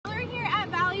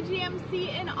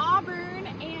GMC in Auburn,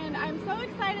 and I'm so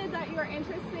excited that you're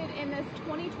interested in this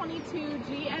 2022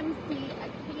 GMC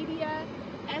Acadia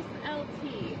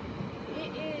SLT.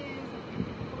 It is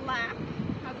black,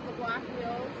 has the black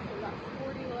wheels, so that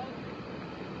sporty look.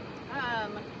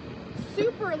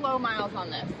 Super low miles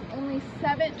on this, only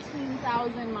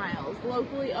 17,000 miles,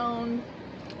 locally owned,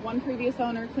 one previous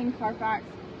owner, clean Carfax.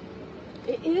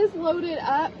 It is loaded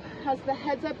up, has the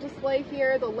heads-up display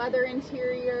here, the leather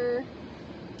interior,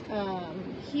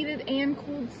 heated and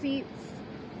cooled seats.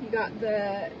 You got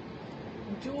the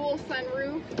dual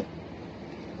sunroof.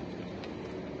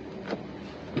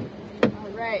 All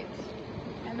right,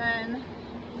 and then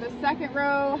the second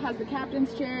row has the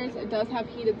captain's chairs. It does have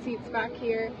heated seats back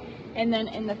here. And then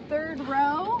in the third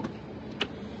row,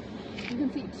 you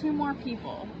can seat 2 more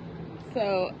people.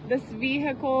 So this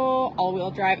vehicle,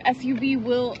 all-wheel drive SUV,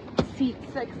 will seat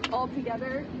 6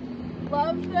 altogether.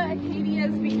 Love the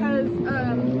Acadias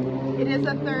because it is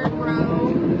a third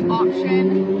row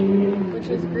option, which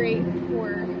is great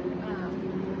for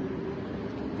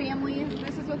families.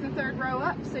 This is with the third row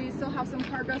up, so you still have some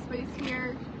cargo space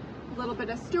here, a little bit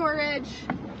of storage.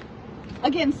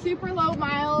 Again, super low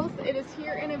miles. It is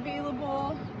here and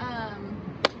available.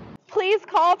 Please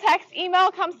call, text,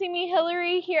 email, come see me,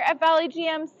 Hilary, here at Valley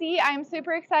GMC. I'm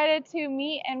super excited to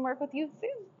meet and work with you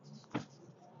soon.